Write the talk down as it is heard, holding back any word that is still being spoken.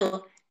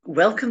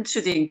Welcome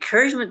to the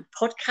encouragement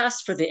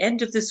podcast for the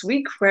end of this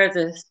week, where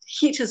the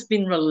heat has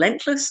been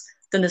relentless.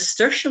 The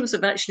nasturtiums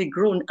have actually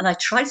grown, and I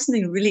tried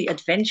something really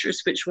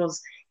adventurous, which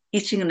was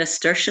eating a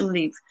nasturtium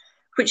leaf,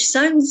 which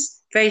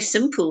sounds very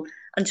simple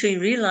until you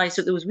realise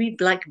that there was wee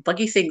black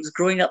buggy things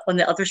growing up on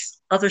the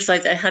other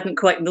side that I hadn't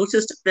quite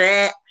noticed.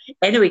 Bleh.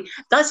 Anyway,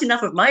 that's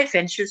enough of my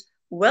adventures.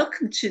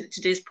 Welcome to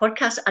today's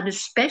podcast, and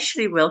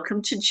especially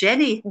welcome to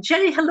Jenny.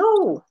 Jenny,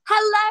 hello.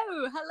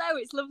 Hello.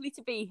 It's lovely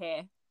to be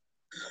here.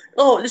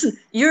 Oh, listen,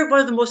 you're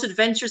one of the most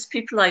adventurous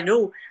people I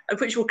know,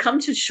 which we'll come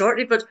to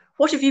shortly. But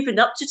what have you been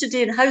up to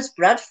today, and how's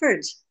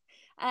Bradford?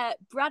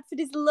 Bradford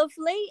is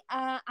lovely,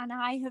 and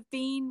I have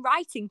been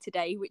writing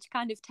today, which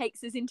kind of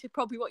takes us into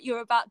probably what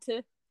you're about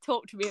to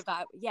talk to me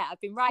about. Yeah, I've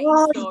been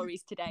writing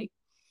stories today.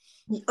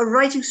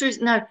 Writing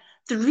stories. Now,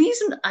 the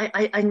reason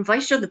I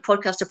invited you on the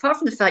podcast, apart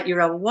from the fact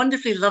you're a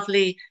wonderfully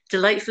lovely,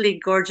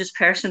 delightfully gorgeous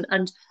person,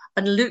 and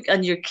look,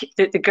 and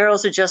the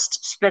girls are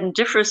just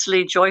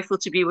splendiferously joyful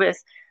to be with,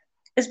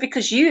 is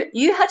because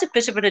you had a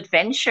bit of an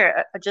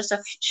adventure just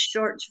a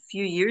short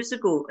few years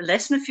ago,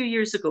 less than a few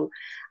years ago,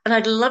 and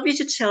I'd love you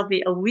to tell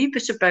me a wee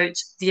bit about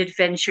the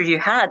adventure you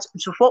had.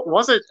 So, what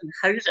was it, and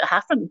how did it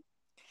happen?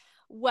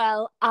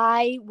 Well,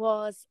 I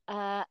was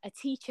a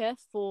teacher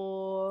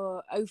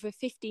for over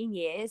 15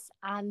 years,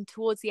 and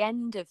towards the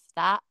end of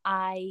that,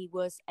 I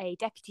was a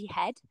deputy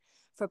head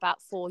for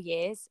about 4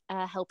 years,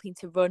 helping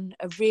to run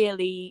a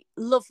really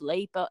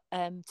lovely but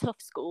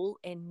tough school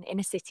in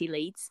inner city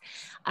Leeds.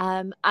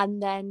 And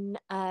then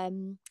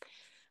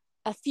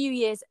a few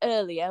years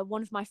earlier,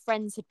 one of my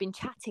friends had been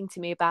chatting to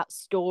me about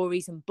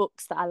stories and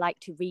books that I like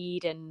to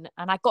read, and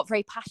I got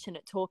very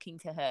passionate talking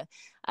to her.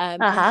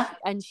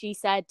 And she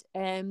said,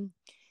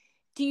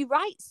 do you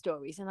write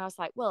stories? And I was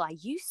like, well, I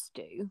used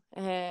to.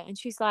 And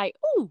she's like,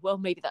 oh, well,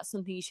 maybe that's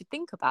something you should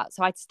think about.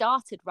 So I'd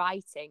started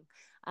writing.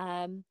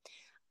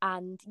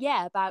 And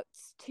yeah, about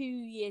 2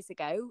 years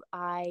ago,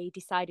 I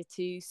decided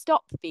to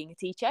stop being a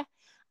teacher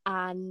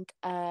and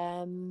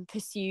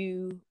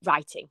pursue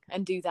writing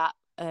and do that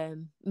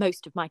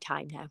most of my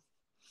time now.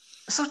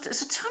 So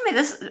tell me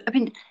this. I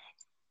mean,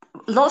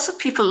 lots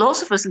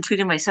of us,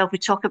 including myself, we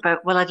talk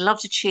about, well, I'd love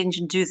to change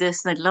and do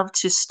this, and I'd love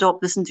to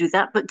stop this and do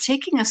that. But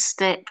taking a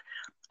step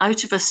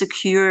out of a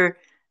secure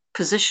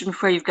position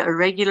where you've got a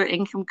regular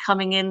income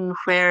coming in,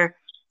 where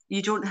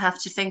you don't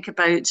have to think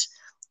about,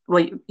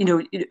 well,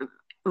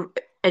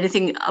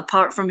 anything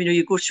apart from,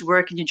 you go to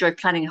work and you enjoy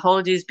planning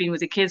holidays, being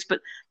with the kids,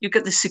 but you've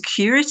got the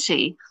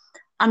security.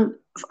 And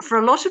for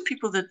a lot of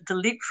people, the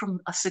leap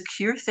from a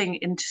secure thing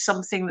into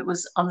something that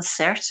was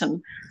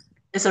uncertain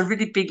is a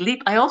really big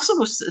leap. I also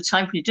noticed at the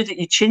time when you did it,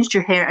 you changed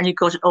your hair and you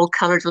got it all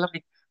coloured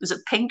lovely. Was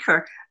it pink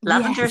or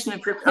lavender?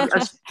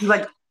 Yes.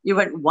 You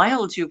went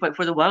wild. You went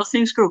where the wild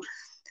things grow.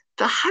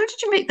 But how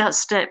did you make that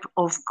step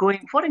of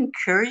going? What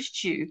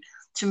encouraged you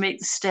to make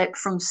the step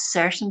from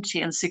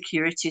certainty and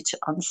security to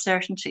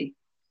uncertainty?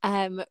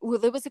 Well,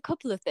 there was a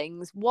couple of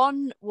things.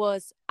 One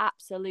was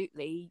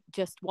absolutely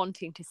just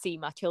wanting to see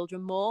my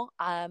children more.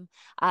 I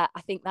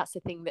think that's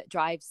the thing that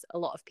drives a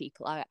lot of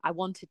people. I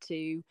wanted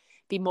to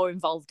be more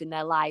involved in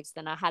their lives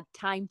than I had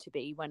time to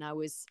be when I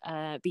was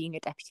being a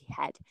deputy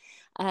head.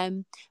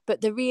 But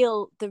the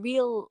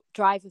real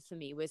driver for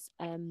me was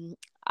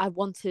I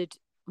wanted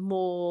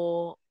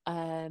more.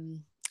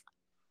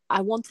 I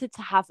wanted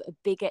to have a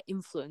bigger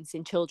influence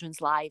in children's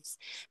lives,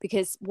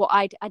 because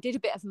I did a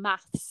bit of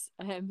maths.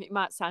 It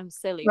might sound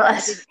silly,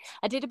 but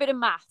I did a bit of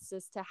maths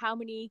as to how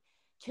many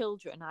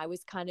children I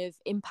was kind of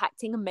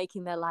impacting and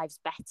making their lives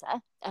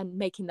better and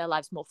making their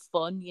lives more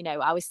fun.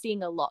 I was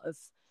seeing a lot of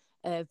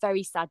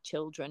very sad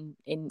children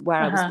in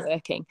where I was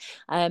working.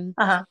 And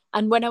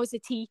when I was a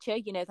teacher,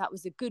 that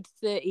was a good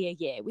 30 a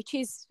year, which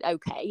is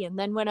okay. And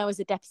then when I was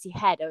a deputy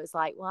head, I was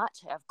like, well,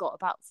 actually, I've got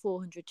about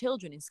 400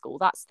 children in school.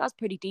 That's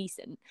pretty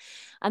decent.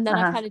 And then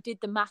I kind of did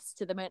the maths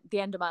to the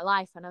end of my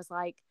life, and I was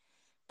like,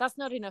 that's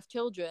not enough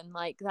children.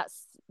 Like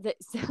that's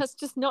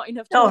just not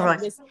enough children.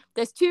 Right.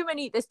 There's too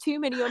many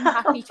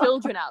unhappy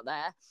children out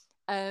there.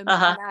 And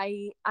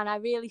I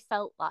really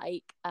felt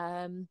like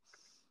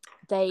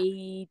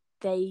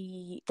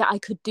that I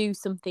could do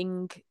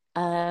something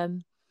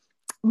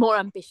more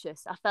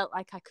ambitious. I felt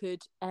like I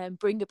could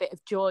bring a bit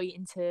of joy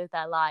into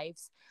their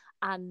lives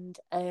and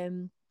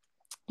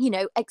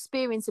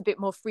experience a bit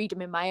more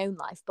freedom in my own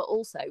life. But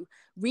also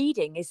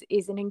reading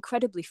is an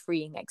incredibly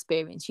freeing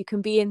experience. You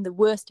can be in the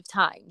worst of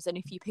times, and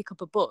if you pick up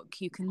a book,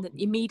 you can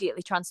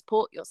immediately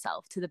transport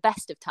yourself to the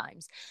best of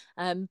times.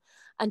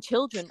 And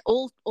children,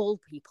 all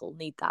people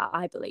need that,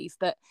 I believe,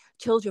 but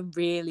children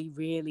really,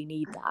 really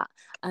need that.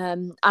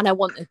 And I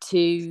wanted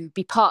to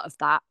be part of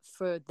that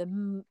for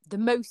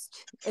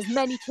as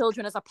many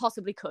children as I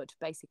possibly could,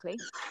 basically.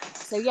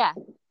 So, yeah.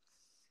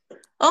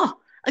 Oh,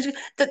 at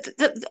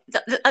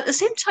the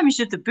same time as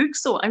you did the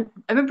books, though, I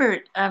remember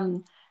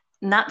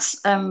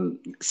Nat's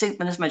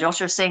Saintman, as my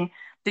daughter, saying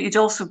that you'd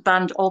also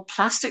banned all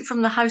plastic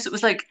from the house. It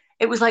was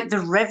like the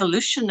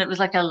revolution. It was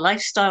like a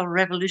lifestyle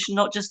revolution,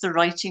 not just the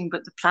writing,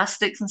 but the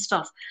plastics and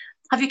stuff.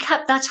 Have you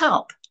kept that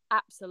up?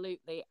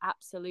 Absolutely,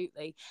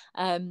 absolutely.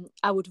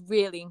 I would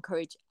really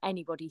encourage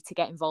anybody to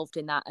get involved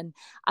in that.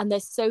 And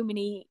there's so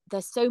many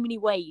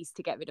ways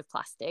to get rid of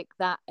plastic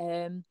that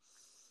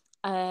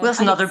Well, that's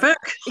and another it's book.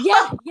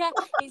 yeah,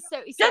 it's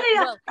so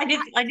Yeah. well. I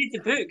need the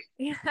book.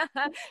 Yeah.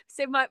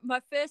 So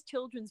my first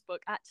children's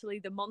book, actually,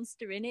 the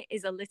monster in it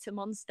is a litter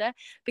monster,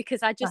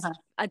 because Uh-huh.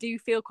 I do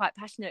feel quite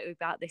passionate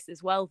about this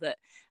as well, that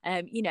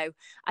I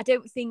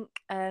don't think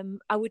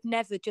I would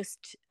never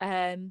just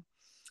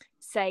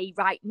say,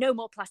 right, no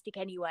more plastic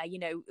anywhere.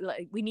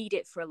 Like, we need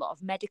it for a lot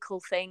of medical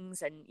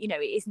things, and it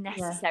is Yeah.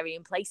 necessary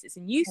in places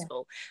and Yeah.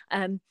 useful.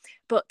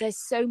 But there's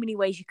so many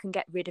ways you can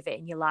get rid of it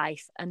in your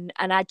life, and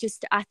I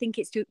think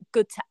it's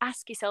good to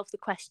ask yourself the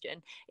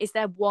question: is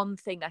there one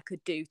thing I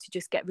could do to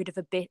just get rid of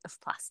a bit of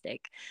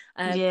plastic?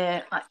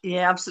 Yeah,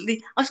 yeah,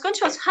 absolutely. I was going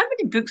to ask, how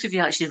many books have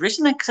you actually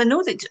written? Because I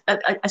know that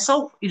I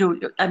saw,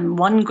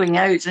 one going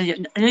out,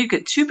 and I know you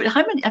got two, but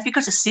how many have you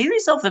got? A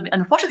series of them,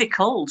 and what are they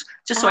called?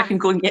 Just so I Ah, can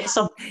go and get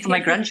some for my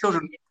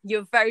grandchildren.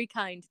 You're very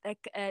kind.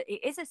 It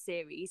is a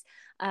series.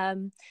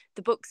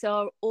 The books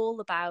are all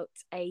about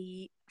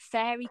a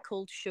fairy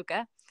called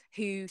Sugar,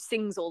 who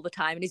sings all the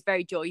time and is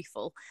very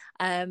joyful,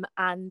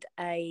 and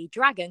a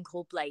dragon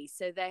called Blaze.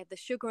 So they're the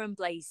Sugar and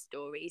Blaze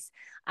stories.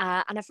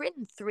 And I've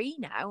written three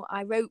now.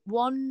 I wrote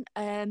one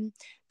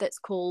that's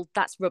called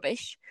That's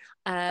Rubbish.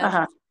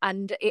 Uh-huh.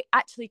 And it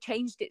actually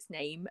changed its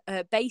name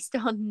based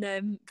on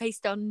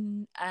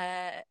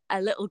a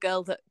little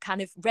girl that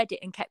kind of read it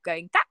and kept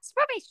going, that's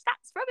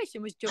rubbish,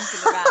 and was jumping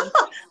around Have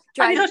you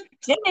trying. thought,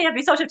 Jenny, have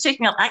you thought of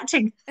taking up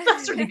acting?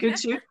 That's really good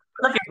too.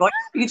 I love your voice.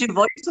 You can do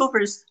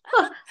voiceovers.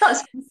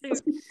 That's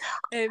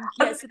So,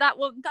 yeah, so that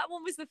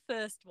one was the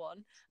first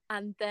one.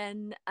 And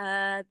then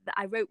I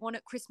wrote one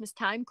at Christmas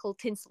time called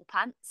Tinsel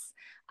Pants.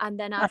 And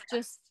then I've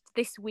just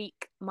this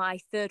week, my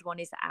third one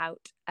is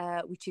out,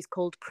 which is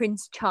called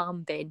Prince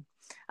Charm Bin,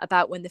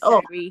 about when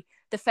oh,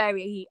 the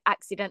fairy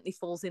accidentally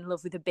falls in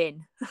love with a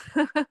bin.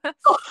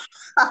 oh.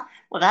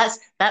 Well,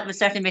 that would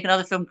certainly make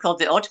another film called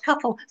The Odd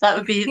Couple. That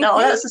would be no,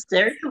 that's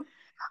hysterical.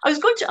 I was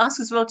going to ask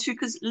as well too,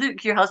 because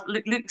Luke, your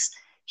husband, Luke's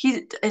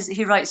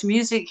he writes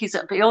music.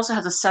 But he also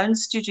has a sound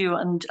studio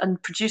and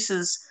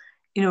produces,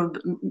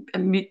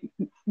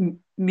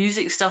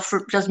 music stuff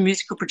does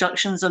musical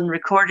productions and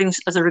recordings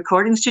as a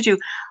recording studio.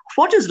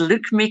 What does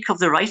Luke make of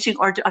the writing,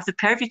 or have the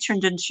pair of you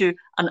turned into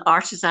an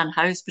artisan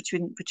house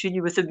between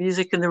you with the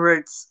music and the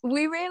words?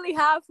 We really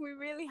have.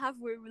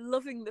 We're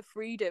loving the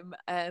freedom.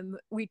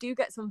 We do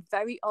get some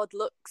very odd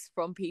looks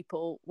from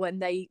people when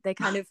they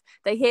kind of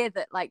they hear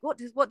that, like, what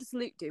does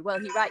Luke do? Well,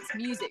 he writes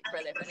music for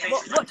a living.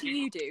 What do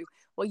you do?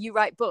 Well, you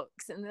write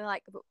books. And they're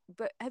like,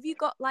 but have you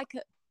got like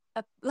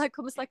like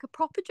almost like a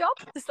proper job?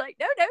 It's like,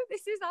 no,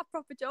 this is our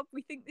proper job.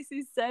 We think this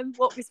is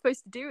what we're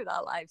supposed to do with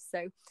our lives.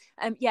 So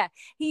yeah,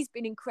 he's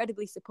been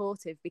incredibly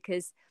supportive,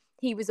 because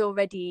he was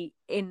already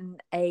in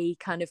a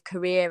kind of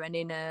career and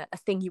in a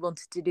thing he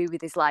wanted to do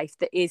with his life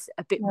that is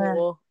a bit Yeah.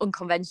 more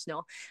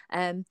unconventional.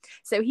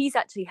 So he's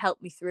actually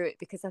helped me through it,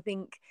 because I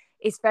think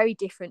it's very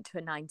different to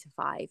a 9 to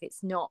 5.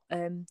 It's not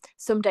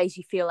some days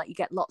you feel like you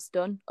get lots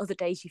done, other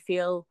days you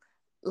feel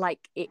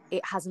like it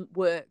hasn't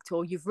worked,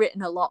 or you've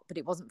written a lot but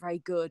it wasn't very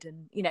good.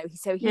 And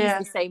so he's Yeah.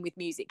 the same with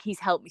music. He's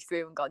helped me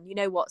through and gone, you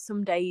know what,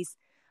 some days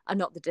are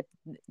not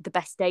the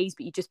best days,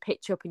 but you just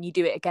pitch up and you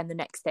do it again the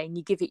next day and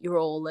you give it your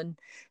all. And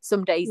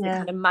some days the Yeah.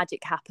 kind of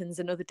magic happens,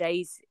 and other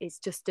days it's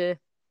just a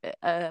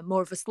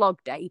more of a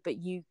slog day, but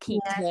you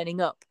keep Yeah. turning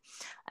up.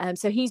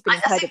 So he's been I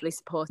think, incredibly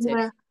supportive.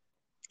 yeah.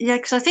 Yeah,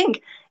 because I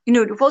think,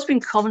 what's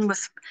been common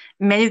with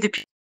many of the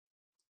people,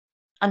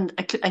 and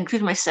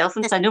including myself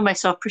in this, I know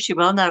myself pretty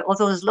well now,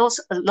 although there's lots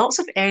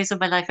of areas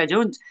of my life I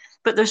don't,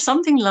 but there's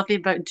something lovely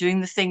about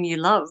doing the thing you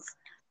love.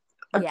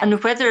 Yeah,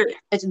 And whether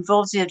it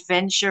involves the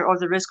adventure or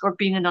the risk or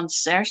being in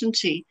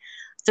uncertainty,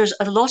 there's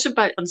a lot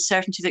about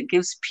uncertainty that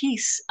gives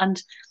peace.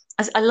 And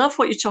I love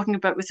what you're talking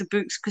about with the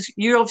books, because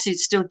you're obviously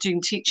still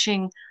doing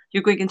teaching,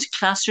 you're going into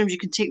classrooms, you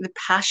can take the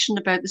passion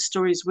about the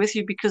stories with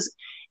you, because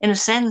in a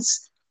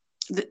sense,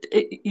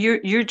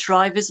 your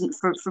drive isn't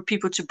for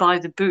people to buy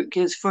the book,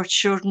 it's for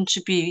children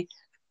to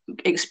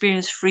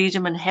experience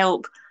freedom and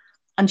help,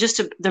 and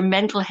just their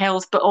mental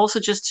health, but also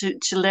just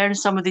to learn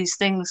some of these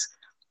things.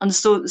 And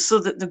so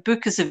that the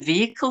book is a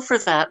vehicle for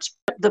that.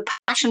 The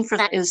passion for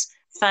that is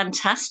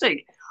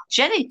fantastic.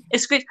 Jenny,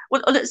 it's great.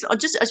 Well,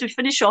 just as we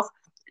finish off,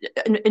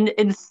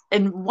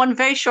 in one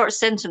very short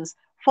sentence,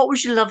 what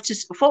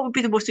would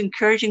be the most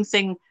encouraging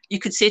thing you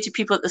could say to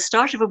people at the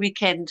start of a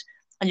weekend?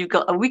 And you've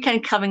got a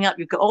weekend coming up,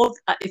 you've got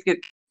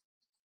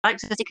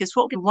access to tickets.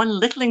 What would be one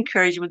little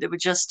encouragement that would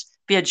just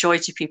be a joy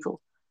to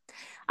people?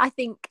 I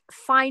think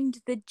find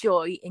the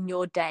joy in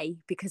your day,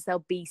 because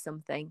there'll be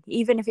something,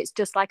 even if it's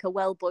just like a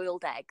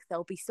well-boiled egg,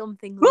 there'll be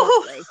something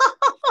lovely.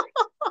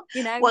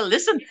 Well,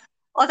 listen.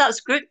 Oh,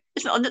 that's good.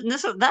 Listen, on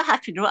that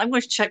happy note, I'm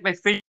going to check my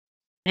fridge.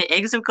 How many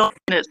eggs have got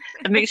in it,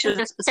 and make sure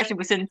that's especially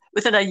within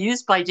a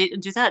use by date,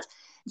 and do that.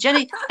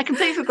 Jenny, I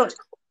completely forgot.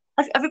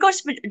 I forgot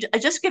I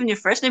just given your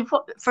first name.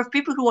 For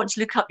people who want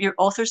to look up your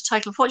author's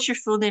title, what's your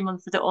full name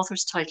for the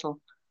author's title?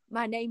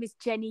 My name is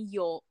Jenny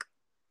York.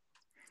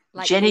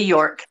 like Jenny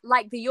York.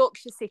 the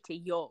Yorkshire City,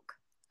 York.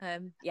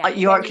 Yeah,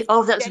 York.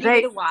 Oh, that's Jenny with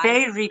very, a Y.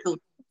 very regal.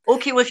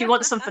 Okay, well, if you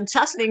want some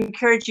fantastically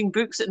encouraging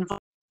books that involve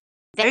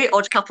very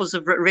odd couples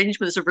of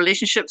arrangements of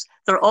relationships,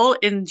 they're all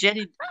in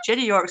Jenny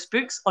York's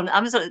books on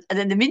Amazon. And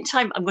in the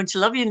meantime, I'm going to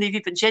love you and leave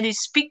you. But Jenny,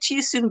 speak to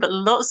you soon. But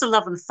lots of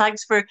love and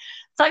thanks for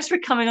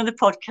coming on the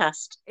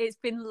podcast. It's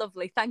been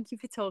lovely. Thank you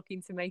for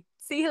talking to me.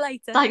 See you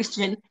later. Thanks,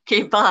 Jenny.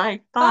 Okay,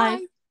 bye. Bye.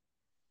 Bye.